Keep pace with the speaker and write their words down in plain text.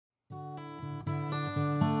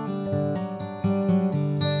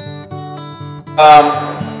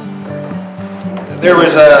There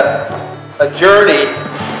was a journey.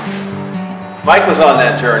 Mike was on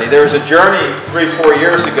that journey. There was a journey 3-4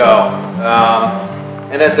 years ago,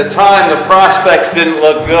 and at the time the prospects didn't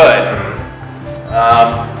look good.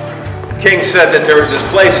 King said that there was this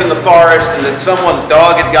place in the forest and that someone's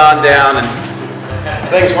dog had gone down and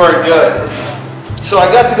things weren't good. So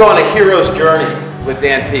I got to go on a hero's journey with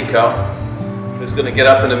DanPecaut, who's going to get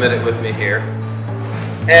up in a minute with me here.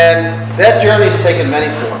 And that journey's taken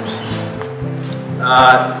many forms.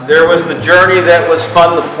 There was the journey that was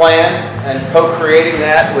fun to plan and co-creating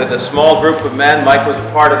that with a small group of men. Mike was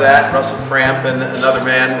a part of that, Russell Cramp and another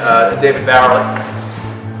man, David Bowerly.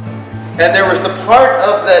 And there was the part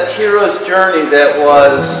of that hero's journey that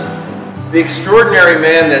was the extraordinary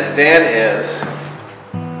man that Dan is,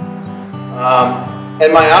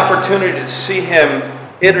 and my opportunity to see him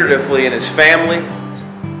iteratively in his family,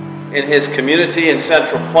 in his community in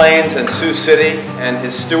Central Plains and Sioux City, and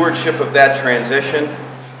his stewardship of that transition,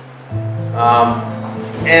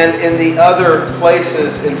 and in the other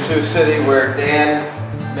places in Sioux City where Dan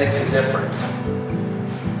makes a difference.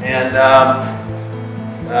 And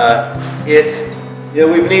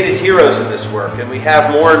we've needed heroes in this work, and we have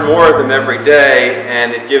more and more of them every day,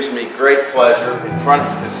 and it gives me great pleasure in front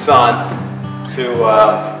of his son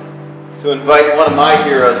to invite one of my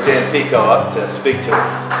heroes, DanPecaut, up to speak to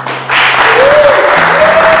us.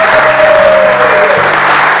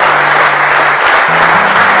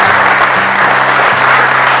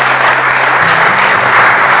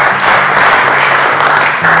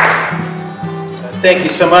 Thank you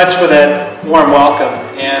so much for that warm welcome,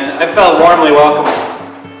 and I felt warmly welcome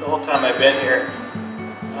the whole time I've been here.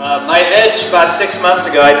 My edge about 6 months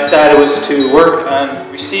ago, I decided was to work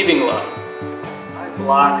on receiving love. I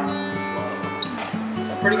block love.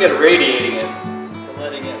 I'm pretty good at radiating it, to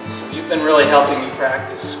letting it. So you've been really helping me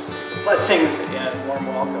practice. Blessings again, warm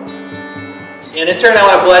welcome. And in turn, I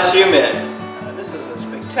want to bless you men. This is a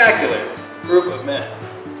spectacular group of men.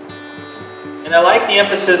 And I like the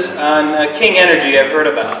emphasis on king energy I've heard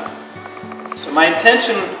about. So my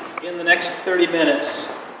intention in the next 30 minutes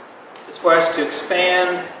is for us to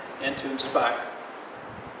expand and to inspire.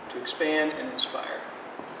 To expand and inspire.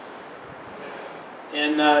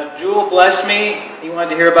 And Jewel blessed me. He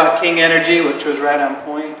wanted to hear about king energy, which was right on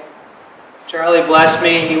point. Charlie blessed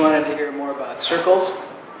me. He wanted to hear more about circles.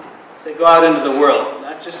 They go out into the world,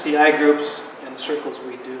 not just the I groups and the circles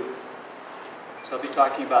we do. So I'll be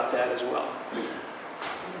talking about that as well.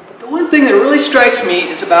 But the one thing that really strikes me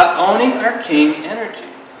is about owning our king energy.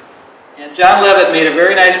 And John Levitt made a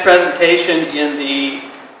very nice presentation in the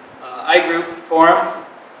I group forum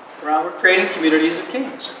around we're creating communities of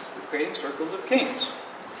kings. We're creating circles of kings.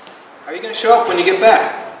 How are you going to show up when you get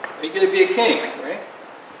back? Are you going to be a king, right?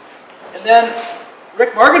 And then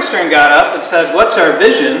Rick Morgenstern got up and said, what's our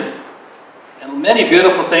vision? And many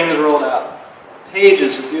beautiful things rolled out.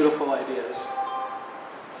 Pages of beautiful ideas.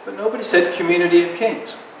 But nobody said community of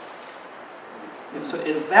kings. And so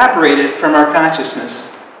it evaporated from our consciousness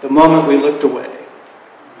the moment we looked away.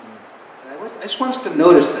 And I just want us to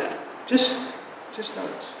notice that. Just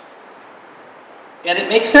notice. And it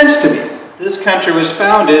makes sense to me. This country was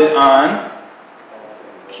founded on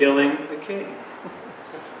killing the king.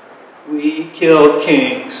 We kill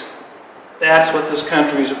kings. That's what this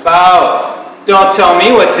country is about. Don't tell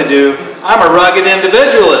me what to do. I'm a rugged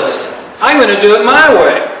individualist. I'm going to do it my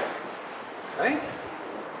way. Right?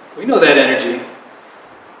 We know that energy.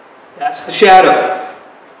 That's the shadow.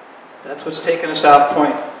 That's what's taken us off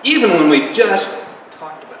point, even when we just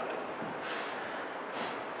talked about it.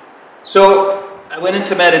 So I went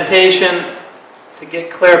into meditation to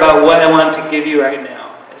get clear about what I want to give you right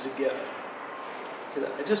now as a gift.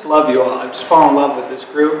 I just love you all. I just fall in love with this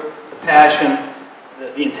group, the passion,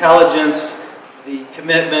 the intelligence, the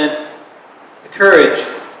commitment, the courage.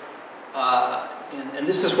 And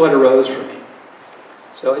this is what arose for me.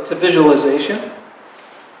 So it's a visualization.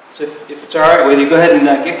 So if it's all right with you, go ahead and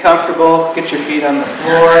get comfortable, get your feet on the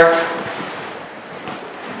floor.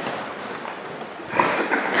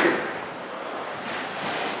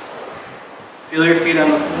 Feel your feet on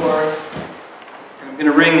the floor. And I'm going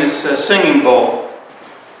to ring this singing bowl.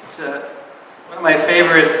 It's one of my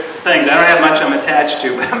favorite things. I don't have much I'm attached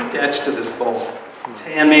to, but I'm attached to this bowl. It's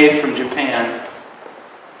handmade from Japan.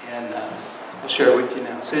 And I'll share it with you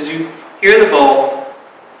now. So as you hear the bowl,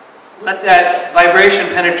 let that vibration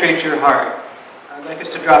penetrate your heart. I'd like us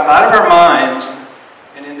to drop out of our minds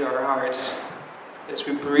and into our hearts as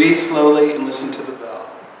we breathe slowly and listen to the bell.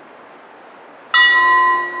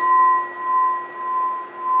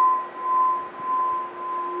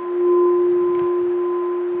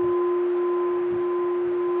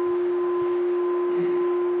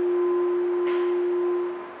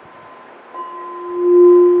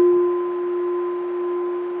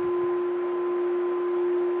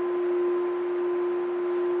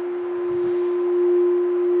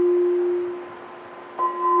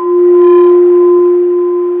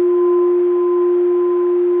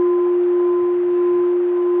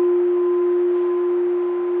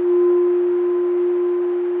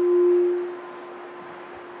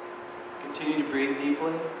 breathe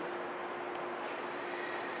deeply.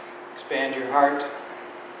 Expand your heart.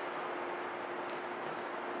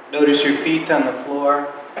 Notice your feet on the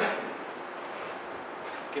floor.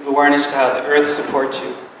 Give awareness to how the earth supports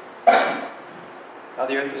you. How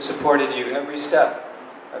the earth has supported you every step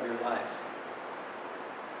of your life.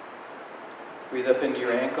 Breathe up into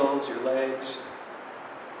your ankles, your legs,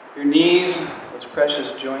 your knees, those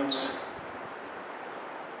precious joints.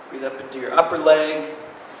 Breathe up into your upper leg,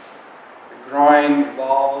 your groin, your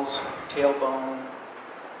balls, your tailbone.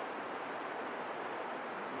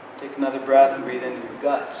 Take another breath and breathe into your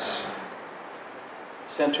guts,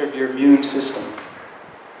 center of your immune system.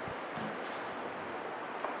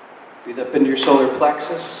 Breathe up into your solar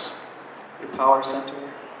plexus, your power center.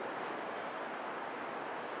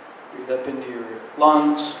 Breathe up into your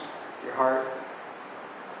lungs, your heart,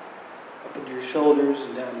 up into your shoulders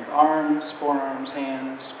and down your arms, forearms,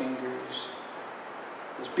 hands, fingers.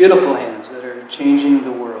 Those beautiful hands that are changing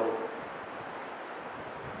the world.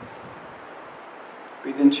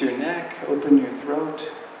 Breathe into your neck, open your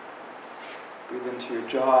throat. Breathe into your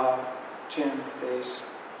jaw, chin, face,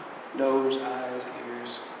 nose, eyes,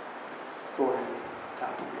 ears, forehead,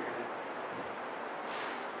 top of your head.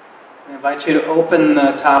 I invite you to open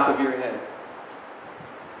the top of your head.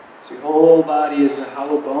 So your whole body is a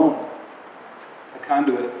hollow bone, a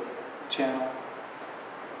conduit, a channel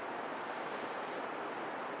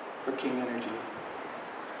for King energy.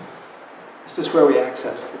 This is where we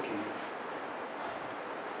access the King.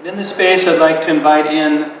 And in this space, I'd like to invite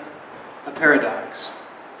in a paradox.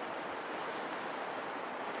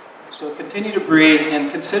 So continue to breathe and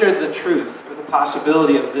consider the truth, or the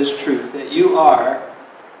possibility of this truth, that you are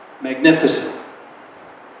magnificent,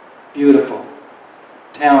 beautiful,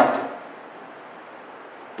 talented,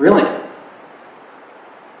 brilliant,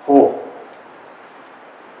 whole,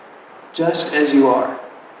 just as you are.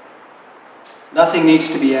 Nothing needs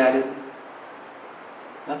to be added.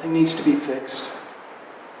 Nothing needs to be fixed.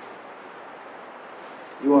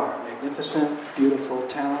 You are magnificent, beautiful,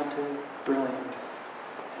 talented, brilliant,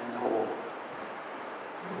 and whole.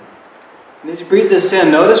 And as you breathe this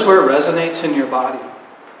in, notice where it resonates in your body.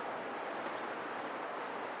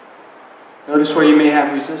 Notice where you may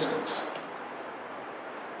have resistance.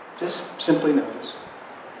 Just simply notice.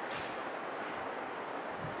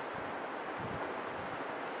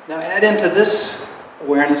 Now add into this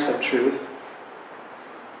awareness of truth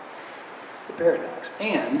the paradox.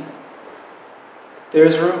 And there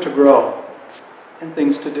is room to grow and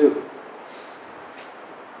things to do.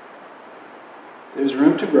 There's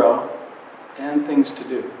room to grow and things to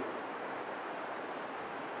do.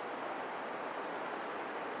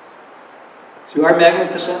 So you are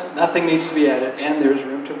magnificent, nothing needs to be added, and there's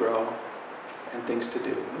room to grow and things to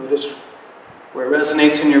do. Notice where it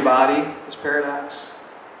resonates in your body, this paradox.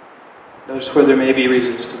 Notice where there may be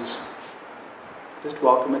resistance. Just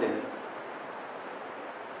welcome it in.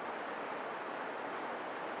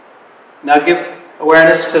 Now give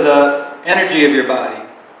awareness to the energy of your body.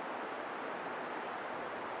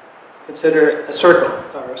 Consider a circle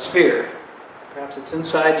or a sphere. Perhaps it's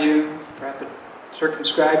inside you, perhaps it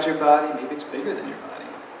circumscribes your body, maybe it's bigger than your body.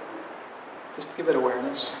 Just give it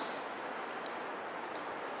awareness.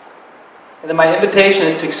 And then my invitation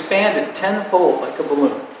is to expand it tenfold like a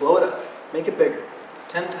balloon. Blow it up. Make it bigger.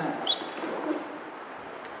 10 times.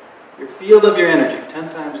 Your field of your energy, 10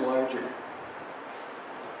 times larger.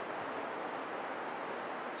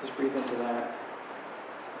 Just breathe into that.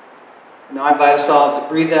 Now I invite us all to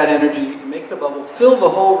breathe that energy, make the bubble, fill the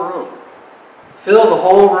whole room. Fill the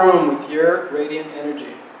whole room with your radiant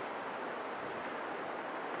energy.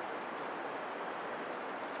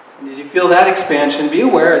 And as you feel that expansion, be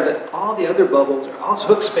aware that all the other bubbles are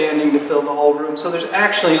also expanding to fill the whole room. So there's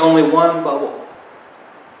actually only one bubble.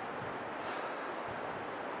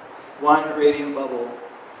 One radiant bubble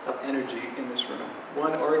of energy in this room.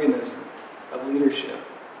 One organism of leadership.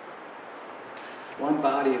 One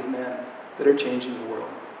body of men that are changing the world.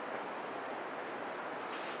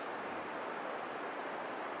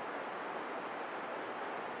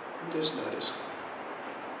 And just notice.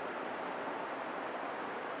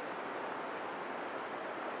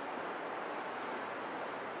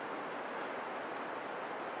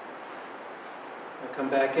 Now come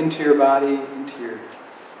back into your body, into your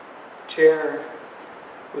chair.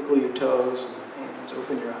 Wiggle your toes and hands,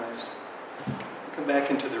 open your eyes. Come back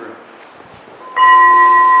into the room.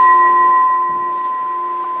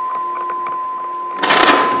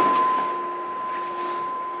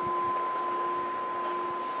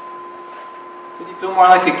 Did you feel more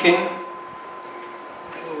like a king?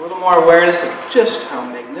 A little more awareness of just how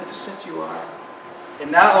magnificent you are.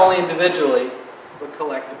 And not only individually, but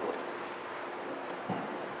collectively.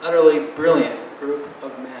 utterly brilliant group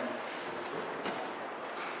of men.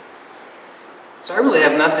 So I really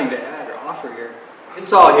have nothing to add or offer here.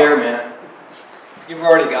 It's all here, man. You've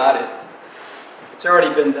already got it. It's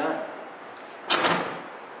already been done.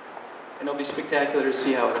 And it'll be spectacular to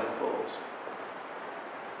see how it unfolds.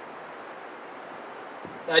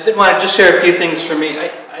 Now, I did want to just share a few things for me.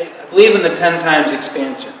 I believe in the 10 times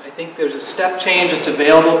expansion. I think there's a step change that's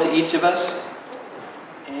available to each of us,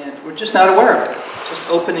 and we're just not aware of it. It's just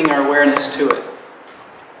opening our awareness to it.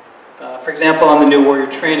 For example, on the New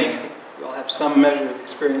Warrior Training, we all have some measure of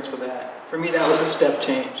experience with that. For me, that was a step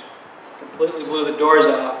change. Completely blew the doors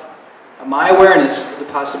off on my awareness of the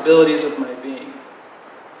possibilities of my being.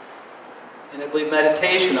 And I believe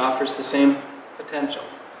meditation offers the same potential.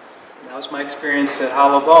 And that was my experience at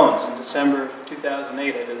Hollow Bones in December of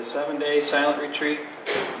 2008. I did a 7-day silent retreat.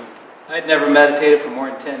 I'd never meditated for more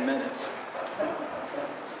than 10 minutes.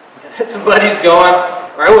 I had some buddies going,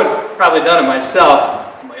 or I would have probably done it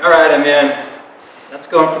myself. I'm like, all right, I'm in. That's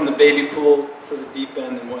going from the baby pool to the deep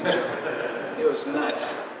end in one jump. It was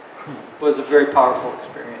nuts. It was a very powerful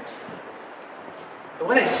experience. And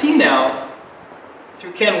what I see now,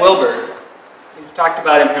 through Ken Wilber, we've talked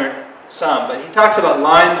about him here some, but he talks about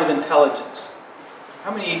lines of intelligence.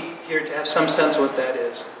 How many here have some sense of what that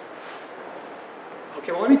is?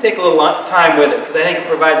 Okay, well, let me take a little time with it, because I think it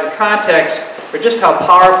provides a context for just how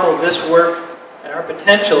powerful this work and our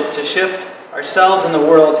potential to shift ourselves and the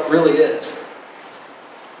world really is.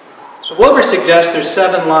 So Wilber suggests there's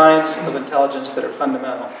 7 lines of intelligence that are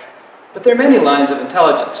fundamental. But there are many lines of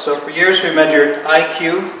intelligence. So for years we measured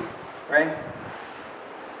IQ, right?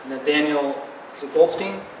 And then Daniel, is it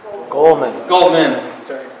Goldstein? Goldman,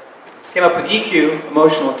 sorry. Came up with EQ,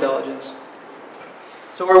 emotional intelligence.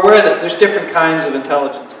 So we're aware that there's different kinds of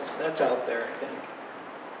intelligences. That's out there,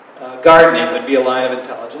 I think. Gardening would be a line of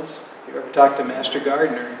intelligence. If you ever talk to a master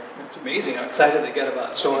gardener, it's amazing how excited they get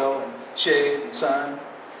about soil and shade and sun.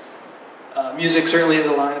 Music certainly is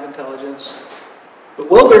a line of intelligence. But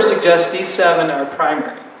Wilber suggests these 7 are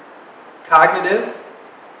primary. Cognitive,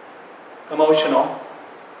 emotional,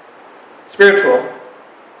 spiritual,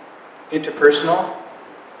 interpersonal,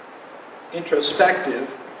 introspective,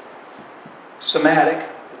 somatic,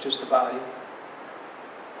 which is the body,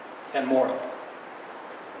 and moral.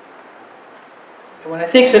 And what I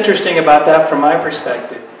think is interesting about that from my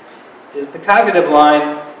perspective is the cognitive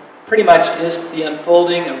line pretty much is the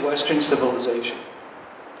unfolding of Western civilization.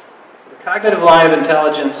 So the cognitive line of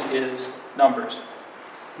intelligence is numbers,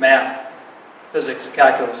 math, physics,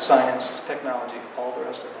 calculus, science, technology, all the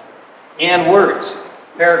rest of that. And words,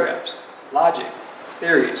 paragraphs, logic,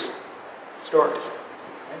 theories, stories.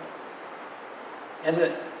 Right? As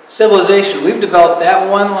a civilization, we've developed that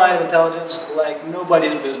one line of intelligence like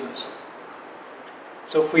nobody's business.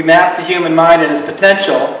 So if we map the human mind and its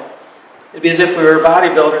potential, it'd be as if we were a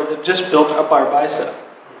bodybuilder that just built up our bicep.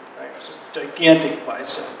 Right? It's just a gigantic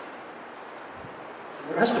bicep.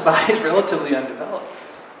 And the rest of the body is relatively undeveloped.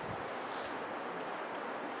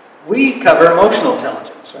 We cover emotional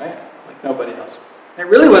intelligence, right? Like nobody else. And it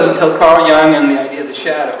really wasn't until Carl Jung and the idea of the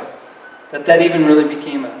shadow that even really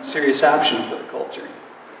became a serious option for the culture.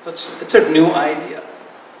 So it's a new idea.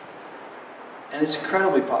 And it's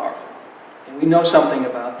incredibly powerful. And we know something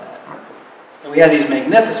about that. And we have these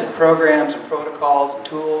magnificent programs and protocols and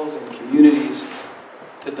tools and communities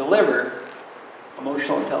to deliver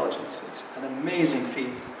emotional intelligence. It's an amazing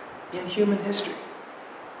feat in human history.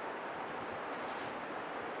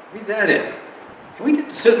 Read that in. And we get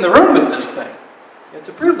to sit in the room with this thing. It's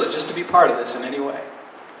a privilege just to be part of this in any way.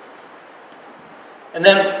 And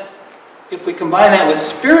then, if we combine that with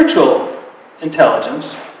spiritual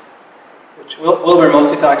intelligence, which Wilber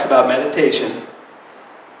mostly talks about meditation,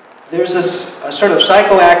 there's a sort of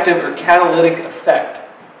psychoactive or catalytic effect.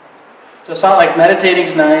 So it's not like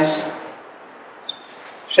meditating's nice,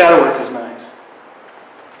 shadow work is nice.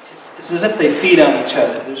 It's as if they feed on each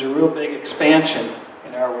other. There's a real big expansion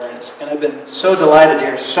in our awareness. And I've been so delighted to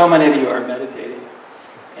hear so many of you are meditating.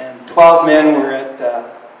 And 12 men were at the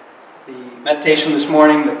meditation this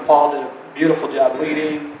morning that Paul did a beautiful job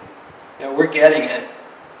leading. You know, we're getting it.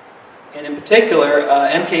 And in particular,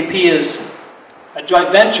 MKP is a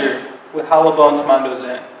joint venture with Hollow Bones Mondo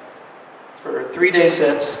Zen for 3-day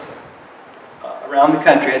sits around the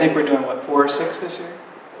country. I think we're doing, what, 4 or 6 this year?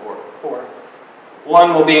 4.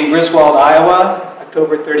 One will be in Griswold, Iowa,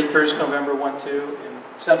 October 31st, November 1-2 in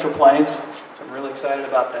Central Plains. So I'm really excited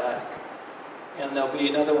about that. And there'll be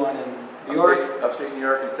another one in New York. Upstate New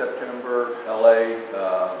York in September, LA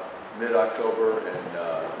mid-October, and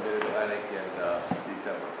Mid-Atlantic in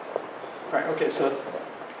December. Right, okay, so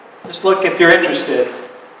just look if you're interested.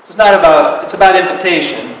 So it's about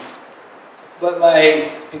invitation, but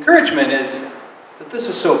my encouragement is that this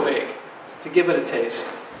is so big, to give it a taste,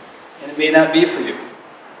 and it may not be for you.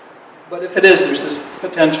 But if it is, there's this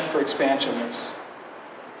potential for expansion that's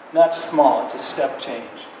not small, it's a step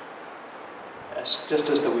change, just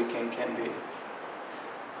as the weekend can be.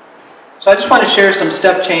 So I just want to share some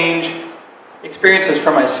step change experiences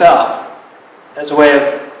for myself as a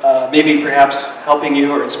way of maybe perhaps helping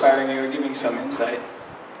you or inspiring you or giving some insight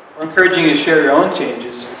or encouraging you to share your own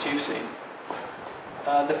changes that you've seen.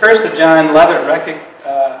 The first that John Levitt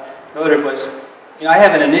noted was, I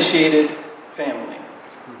have an initiated family.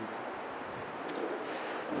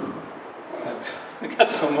 I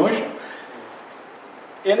got so emotional.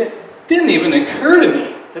 And it didn't even occur to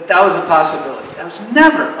me that that was a possibility. That was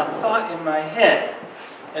never a thought in my head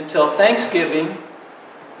until Thanksgiving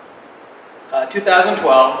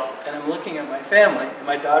 2012, and I'm looking at my family, and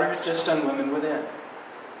my daughter had just done Women Within.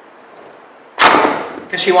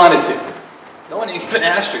 Because she wanted to. No one even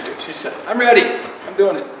asked her to. She said, I'm ready. I'm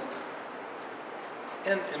doing it.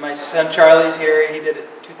 And my son Charlie's here. He did it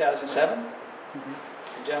in 2007. And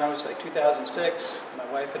John was like 2006. My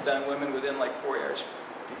wife had done Women Within like 4 years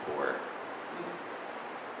before.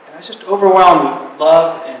 And I was just overwhelmed with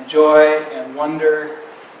love and joy and wonder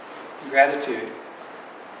and gratitude.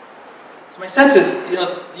 So my sense is,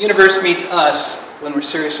 the universe meets us when we're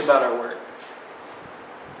serious about our work.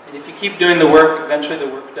 And if you keep doing the work, eventually the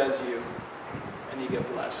work does you. And you get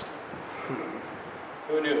blessed.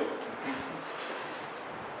 Who knew?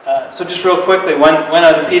 So just real quickly, one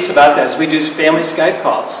other piece about that is we do family Skype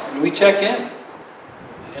calls. And we check in.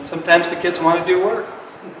 And sometimes the kids want to do work.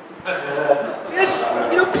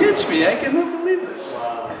 Pinch me. I cannot believe this.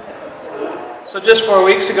 So just 4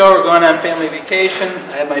 weeks ago, we're going on family vacation.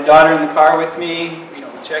 I had my daughter in the car with me. We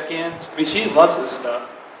check in. She loves this stuff.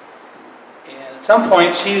 And at some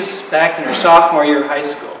point, she's back in her sophomore year of high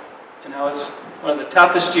school. And that was one of the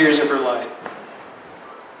toughest years of her life.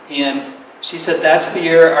 And she said that's the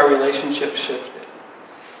year our relationship shifted.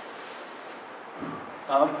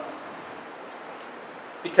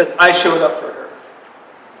 Because I showed up for her.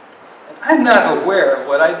 And I'm not aware of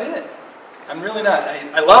what I did. I'm really not.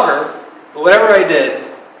 I love her, but whatever I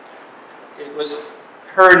did, it was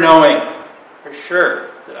her knowing for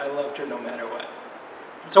sure that I loved her no matter what.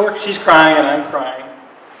 So she's crying and I'm crying.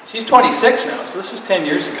 She's 26 now, so this was 10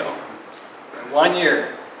 years ago. And 1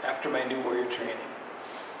 year after my New Warrior training.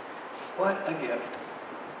 What a gift.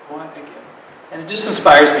 What a gift. And it just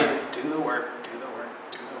inspires me to do the work, do the work,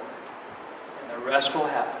 do the work. And the rest will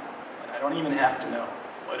happen. And I don't even have to know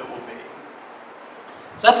what it will be.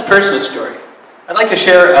 So that's a personal story. I'd like to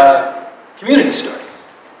share a community story.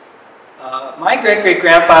 My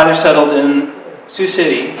great-great-grandfather settled in Sioux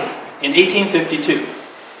City in 1852,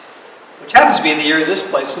 which happens to be the year this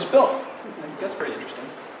place was built. I think that's pretty interesting.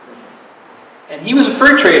 And he was a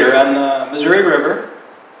fur trader on the Missouri River,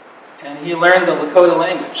 and he learned the Lakota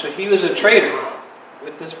language. So he was a trader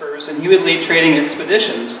with his furs, and he would lead trading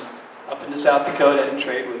expeditions up into South Dakota and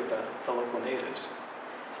trade with the local natives.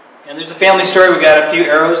 And there's a family story. We got a few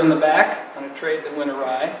arrows in the back on a trade that went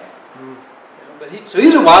awry. So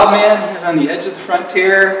he's a wild man. He was on the edge of the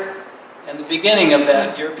frontier and the beginning of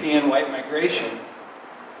that European white migration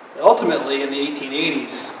that ultimately in the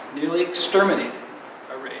 1880s nearly exterminated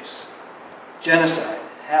a race. Genocide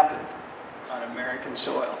happened on American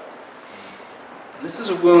soil. And this is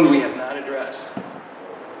a wound we have not addressed.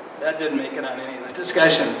 That didn't make it on any of the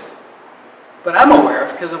discussion. But I'm aware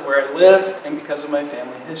of because of where I live and because of my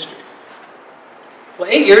family history. Well,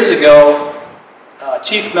 8 years ago,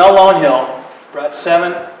 Chief Mel Lonehill brought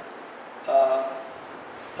 7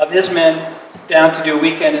 of his men down to do a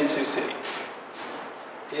weekend in Sioux City.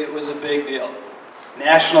 It was a big deal.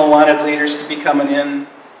 National wanted leaders to be coming in,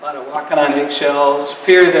 a lot of walking on eggshells,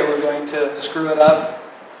 fear that we're going to screw it up,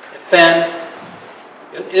 offend.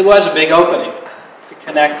 It was a big opening to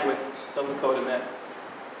connect with the Lakota men.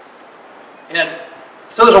 And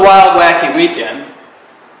so it was a wild, wacky weekend.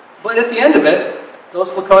 But at the end of it,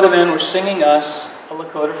 those Lakota men were singing us a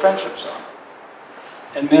Lakota friendship song.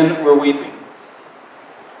 And men were weeping.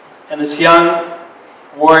 And this young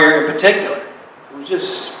warrior in particular, who was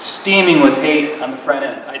just steaming with hate on the front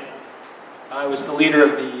end. I was the leader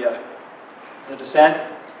of the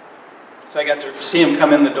descent, so I got to see him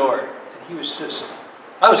come in the door. And he was just,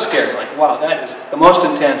 I was scared, like, wow, that is the most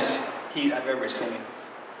intense heat I've ever seen.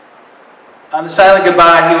 On the silent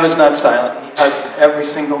goodbye, he was not silent. He hugged every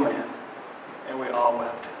single man, and we all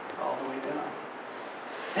wept all the way down.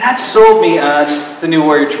 That sold me on the New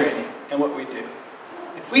Warrior training and what we do.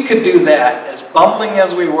 If we could do that, as bumbling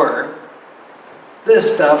as we were,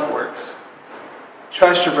 this stuff works.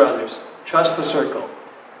 Trust your brothers. Trust the circle.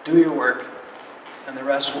 Do your work, and the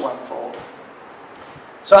rest will unfold.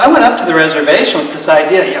 So I went up to the reservation with this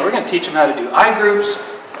idea, yeah, we're going to teach them how to do I groups,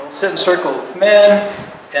 and we'll sit in a circle with men,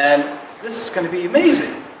 and this is going to be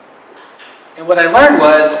amazing. And what I learned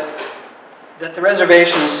was that the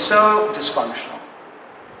reservation is so dysfunctional.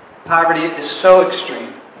 Poverty is so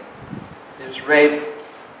extreme. There's rape,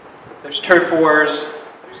 there's turf wars,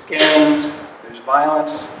 there's gangs, there's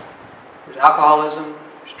violence, there's alcoholism,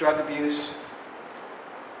 there's drug abuse.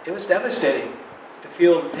 It was devastating to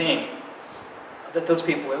feel the pain that those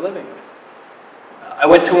people were living with. I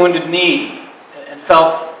went to Wounded Knee and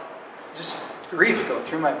felt just grief go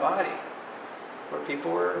through my body, where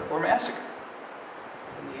people were massacred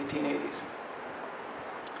in the 1880s.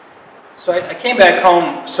 So I came back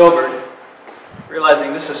home sobered,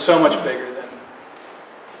 realizing this is so much bigger than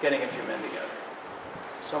getting a few men together.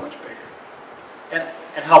 So much bigger.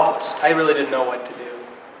 And helpless. I really didn't know what to do.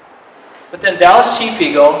 But then Dallas Chief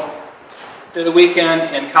Eagle did a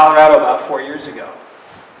weekend in Colorado about 4 years ago.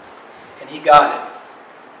 And he got it.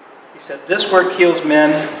 He said, this work heals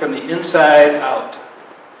men from the inside out.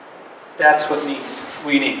 That's what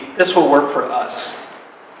we need. This will work for us.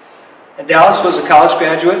 And Dallas was a college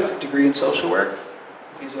graduate, a degree in social work.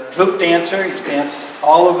 He's a hoop dancer. He's danced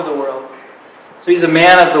all over the world. So he's a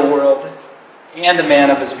man of the world and a man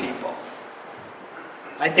of his people.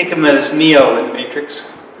 I think of him as Neo in the Matrix.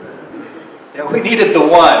 We needed the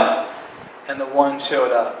one, and the one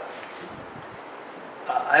showed up.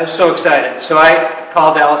 I was so excited. So I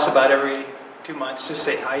call Dallas about every 2 months, just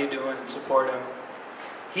say how you doing and support him.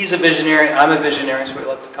 He's a visionary, I'm a visionary, so we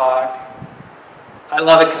love to talk. I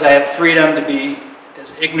love it because I have freedom to be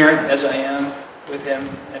as ignorant as I am with him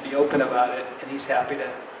and be open about it, and he's happy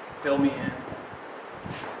to fill me in.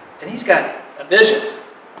 And he's got a vision.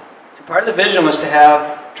 And part of the vision was to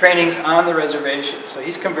have trainings on the reservation. So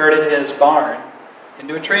he's converted his barn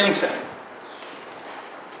into a training center.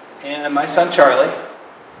 And my son Charlie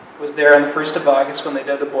was there on the 1st of August when they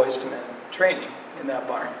did the Boys to Men training in that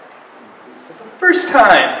barn. So the first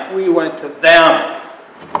time we went to them,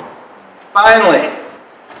 finally.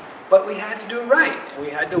 But we had to do it right. We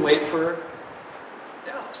had to wait for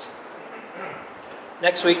Dallas.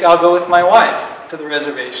 Next week I'll go with my wife to the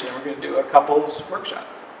reservation and we're going to do a couples workshop.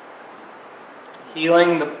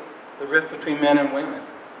 Healing the rift between men and women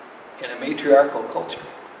in a matriarchal culture.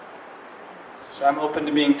 So I'm open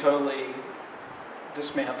to being totally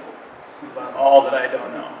dismantled about all that I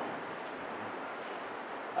don't know.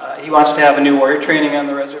 He wants to have a new warrior training on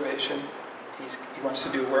the reservation. He wants to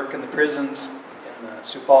do work in the prisons in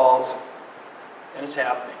Sioux Falls, and it's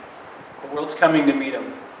happening. The world's coming to meet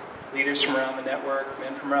him. Leaders from around the network,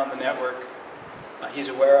 men from around the network, he's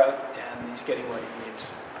aware of, and he's getting what he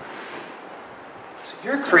needs. So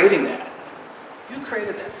you're creating that. You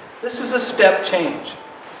created that. This is a step change.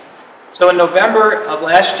 So in November of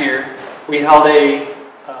last year, we held a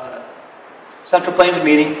Central Plains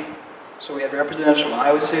meeting. So we had representatives from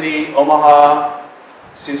Iowa City, Omaha,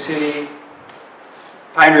 Sioux City,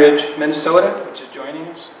 Pine Ridge, Minnesota, which is joining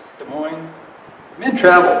us, Des Moines. Men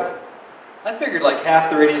travel. I figured like half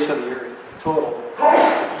the radius of the earth, total.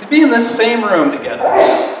 To be in this same room together.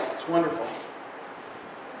 It's wonderful.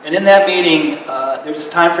 And in that meeting, there was a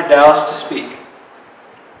time for Dallas to speak.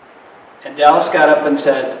 And Dallas got up and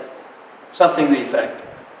said something to the effect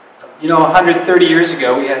of, 130 years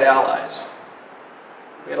ago we had allies.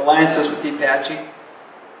 We had alliances with the Apache.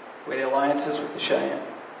 We had alliances with the Cheyenne.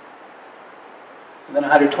 And then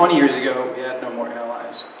 120 years ago, we had no more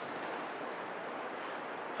allies.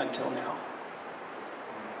 Until now.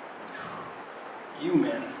 You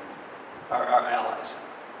men are our allies.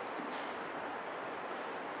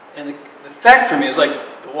 And the fact for me is like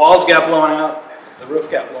the walls got blown out, the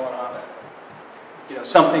roof got blown off.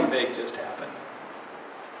 Something big just happened.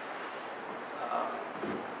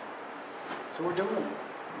 So we're doing it.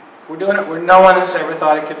 We're doing it where no one has ever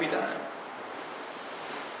thought it could be done.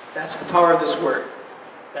 That's the power of this work.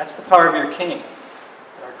 That's the power of your king,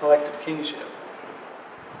 our collective kingship.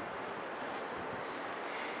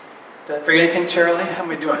 Did I forget anything, Charlie? How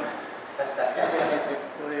am I doing?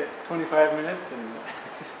 25 minutes and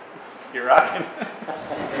you're rocking.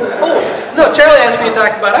 Oh, no, Charlie asked me to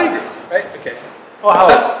talk about iGroup, right? Okay.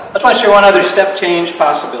 Oh, So I just want to share one other step change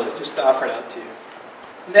possibility, just to offer it out to you.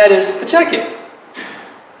 And that is the check-in.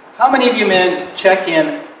 How many of you men check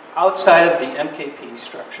in outside of the MKP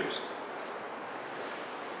structures?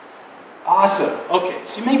 Awesome. Okay,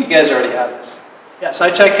 so maybe you guys already have this. Yeah, so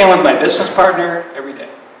I check in with my business partner every day.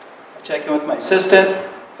 I check in with my assistant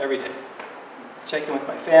every day. I check in with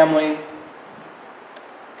my family.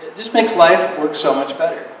 It just makes life work so much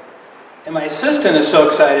better. And my assistant is so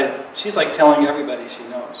excited, she's like telling everybody she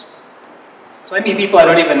knows. So I meet people I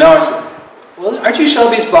don't even know and say, well, aren't you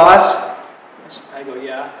Shelby's boss? I go,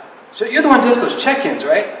 yeah. So you're the one who does those check-ins,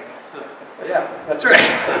 right? I go, yeah, that's right.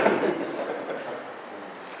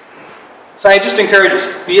 So I just encourage us,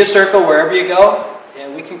 be a circle wherever you go,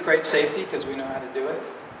 and we can create safety because we know how to do it.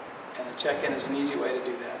 And a check-in is an easy way to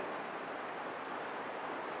do that.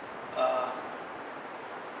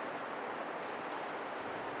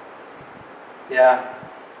 Yeah.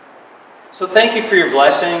 So thank you for your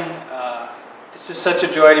blessing. It's just such a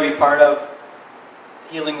joy to be part of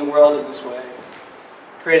healing the world in this way,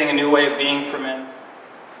 creating a new way of being for men,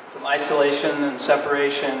 from isolation and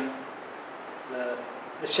separation, the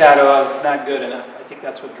shadow of not good enough. I think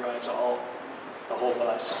that's what drives the whole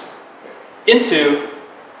bus, into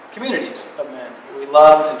communities of men where we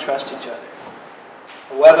love and trust each other,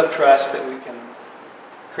 a web of trust that we can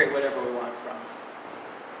create whatever we want from.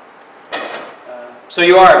 So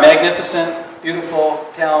you are magnificent, beautiful,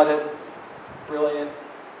 talented, brilliant,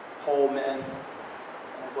 whole men. And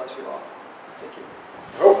I bless you all. Thank you.